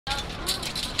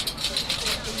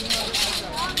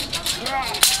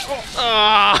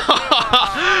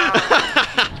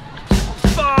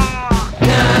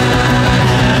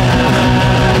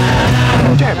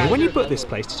Jeremy, when you booked this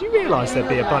place, did you realise there'd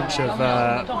be a bunch of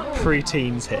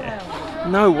pre-teens here?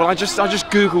 No, well I just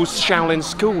googled Shaolin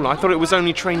School. I thought it was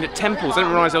only trained at temples. I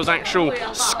didn't realise there was actual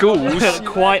schools.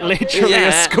 Quite literally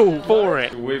a school for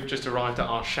it. We've just arrived at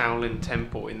our Shaolin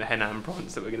Temple in the Henan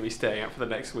province that we're going to be staying at for the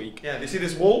next week. Yeah, you see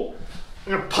this wall?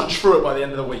 I'm going to punch through it by the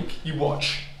end of the week. You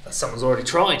watch. Someone's already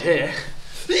tried here.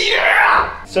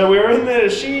 Yeah! So we're in the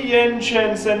Shi Yan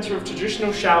Chen Centre of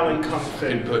Traditional Shaolin Kung Fu.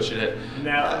 Been pushing it.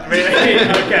 Now, really?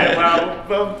 Okay, well,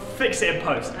 we'll fix it in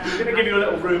post. I'm going to give you a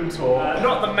little room tour.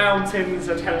 Not the mountains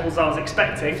and temples I was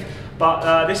expecting,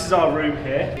 but this is our room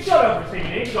here. You've got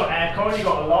everything you need. You've got aircon, you've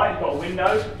got a light, you've got a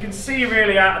window. You can see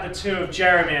really out of the two of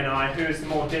Jeremy and I who is the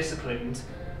more disciplined.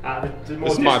 The more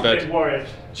disciplined warrior.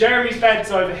 Jeremy's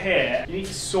bed's over here. You need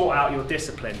to sort out your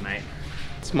discipline, mate.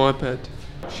 It's my bed.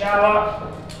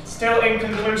 Shower, still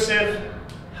inconclusive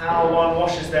how one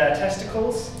washes their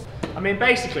testicles. I mean,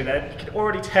 basically, you can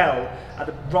already tell at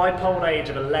the ripe old age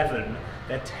of 11,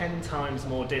 they're 10 times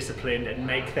more disciplined and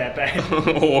make their bed.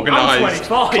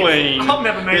 Organised, I'm 25. clean. I've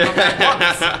never made my bed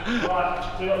once.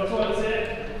 Right, so we've got the toilets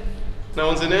here. No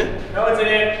one's in here? No one's in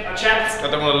here. I checked. I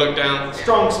don't want to look down.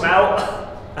 Strong smell.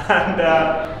 And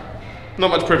not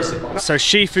much privacy. So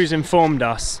Shifu's informed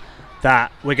us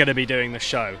that we're going to be doing the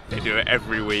show. They do it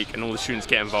every week and all the students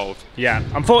get involved. Yeah,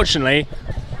 unfortunately,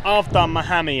 I've done my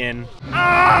hammy in.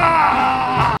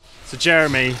 So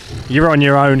Jeremy, you're on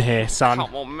your own here, son.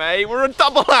 Come on, mate, we're a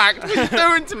double act. What are you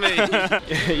doing to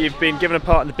me? You've been given a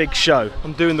part in the big show.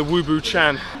 I'm doing the Woo Boo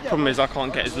Chan. Problem is I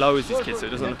can't get as low as these kids, so it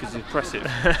doesn't look as impressive.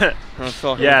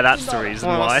 Yeah, that's the reason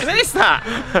why. What is that?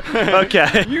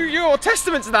 Okay. You're a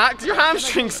testament to that, because your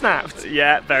hamstring snapped.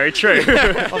 Yeah, very true.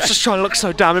 I was just trying to look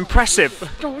so damn impressive.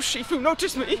 Oh, Shifu,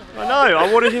 notice me. I know, I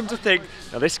wanted him to think,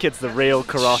 now this kid's the real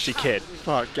karate kid.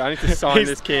 Fuck, I need to sign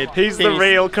this kid. He's the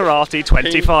real karate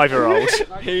 25-year-old.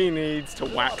 He needs to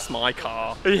wax my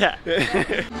car. Yeah.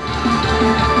 Jeremy,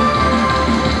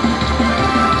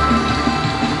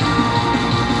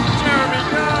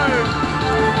 go!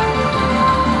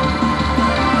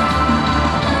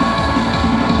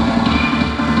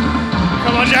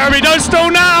 Come on, Jeremy, don't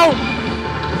stall now!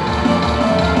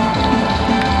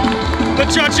 The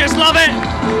judges love it!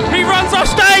 He runs off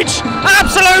stage!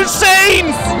 Absolute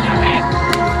scenes!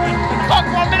 Fuck,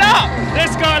 warm it up!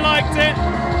 This guy liked it.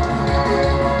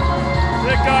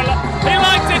 He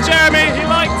liked it, Jeremy, he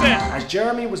liked it. As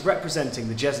Jeremy was representing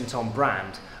the Jez and Tom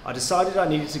brand, I decided I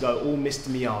needed to go all Mr.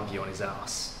 Miyagi on his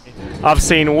ass. I've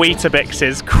seen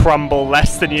Weetabixes crumble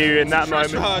less than you in that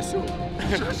moment. Rehearsal.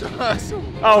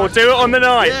 Oh, we'll do it on the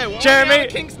night. Yeah, Jeremy,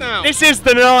 this is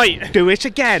the night. Do it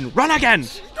again, run again.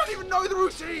 You don't even know the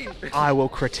routine. I will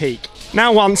critique.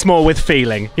 Now once more with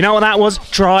feeling. You know what that was?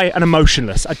 Dry and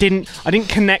emotionless. I didn't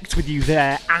connect with you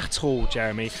there at all,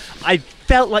 Jeremy. I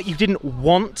felt like you didn't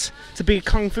want to be a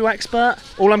Kung Fu expert.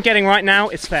 All I'm getting right now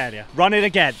is failure. Run it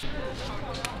again.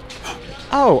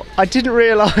 Oh, I didn't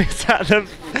realise that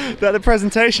the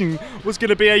presentation was going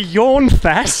to be a yawn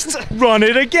fest. Run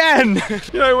it again.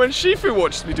 You know, when Shifu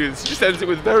watches me do this, he just ends it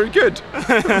with very good. Well,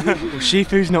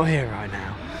 Shifu's not here right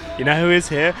now. You know who is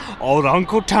here? Old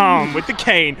Uncle Tom with the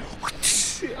cane.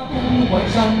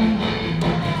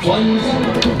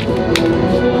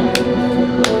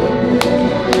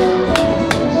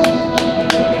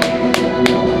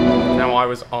 Now, I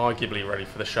was arguably ready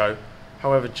for the show.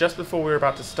 However, just before we were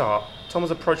about to start, Tom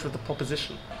was approached with the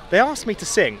proposition. They asked me to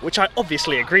sing, which I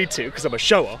obviously agreed to because I'm a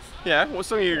show-off. Yeah, what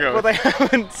song are you going with? Well, they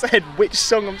haven't said which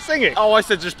song I'm singing. Oh, I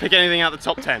said just pick anything out of the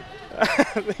top 10.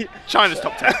 China's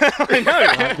top 10. I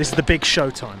know. This is the big show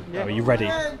time. Yeah. Are you ready?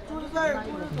 I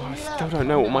still don't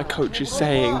know what my coach is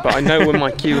saying, but I know when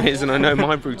my cue is and I know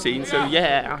my routine, so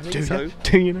yeah, I think so.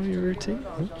 Do you know your routine?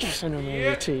 Yes, I know my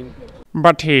routine.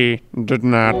 But he did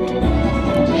not.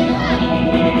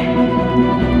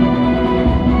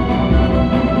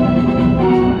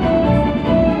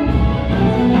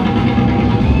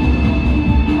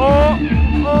 Oh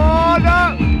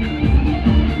no!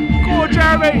 Go on,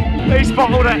 Jeremy! He's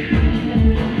bottled it.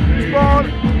 Go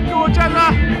on, Jenna!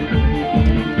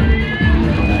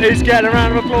 He's getting a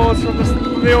round of applause from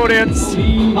the audience.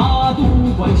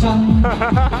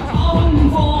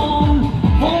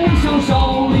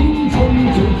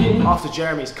 After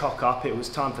Jeremy's cock up, it was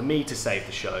time for me to save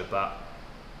the show, but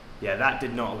yeah, that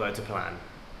did not go to plan.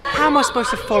 How am I supposed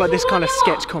to follow this kind of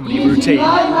sketch comedy routine?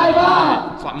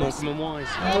 It's like Morecambe and Wise.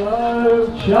 Hello,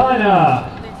 China!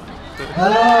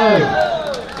 Hello!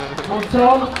 I'm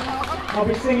Tom. I'll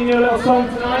be singing you a little song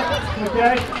tonight,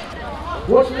 okay?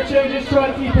 Watching the changes,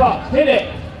 try to keep up. Hit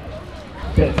it!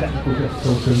 Bit of technical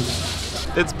difficulties.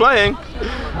 It's playing.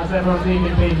 How's everyone's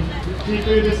evening been? Do you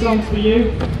do the songs for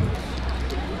you?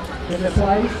 If it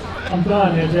plays? I'm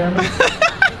dying here, Jeremy.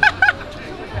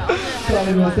 Can't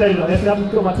even on stage like this, I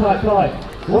haven't got my tight tie.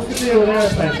 What's the deal with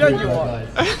aeroplane food, guys?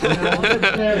 I'm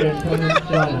vegetarian coming into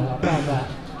China, I found that.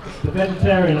 The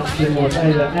vegetarian option was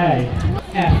either A,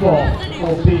 F off,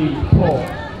 or B, pork.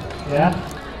 Yeah?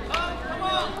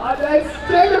 It's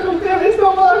technical, it's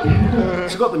not working!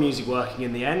 So got the music working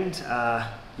in the end.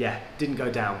 Yeah, didn't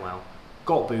go down well.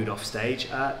 Got booed off stage.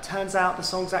 Turns out the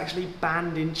song's actually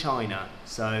banned in China.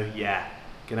 So yeah,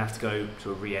 gonna have to go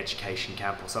to a re-education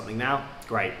camp or something now.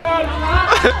 Great.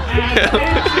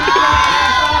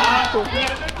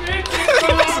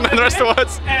 Listen to the rest of the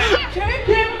words.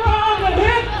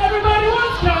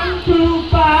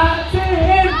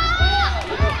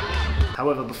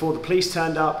 However, before the police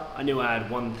turned up, I knew I had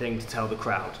one thing to tell the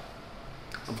crowd.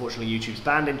 Unfortunately, YouTube's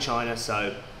banned in China,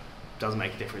 so doesn't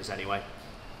make a difference anyway.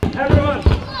 Everyone,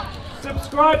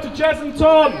 subscribe to Jez and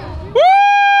Tom. Woo!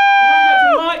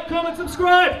 Remember to like, comment,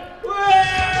 subscribe. Woo!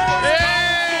 Yeah!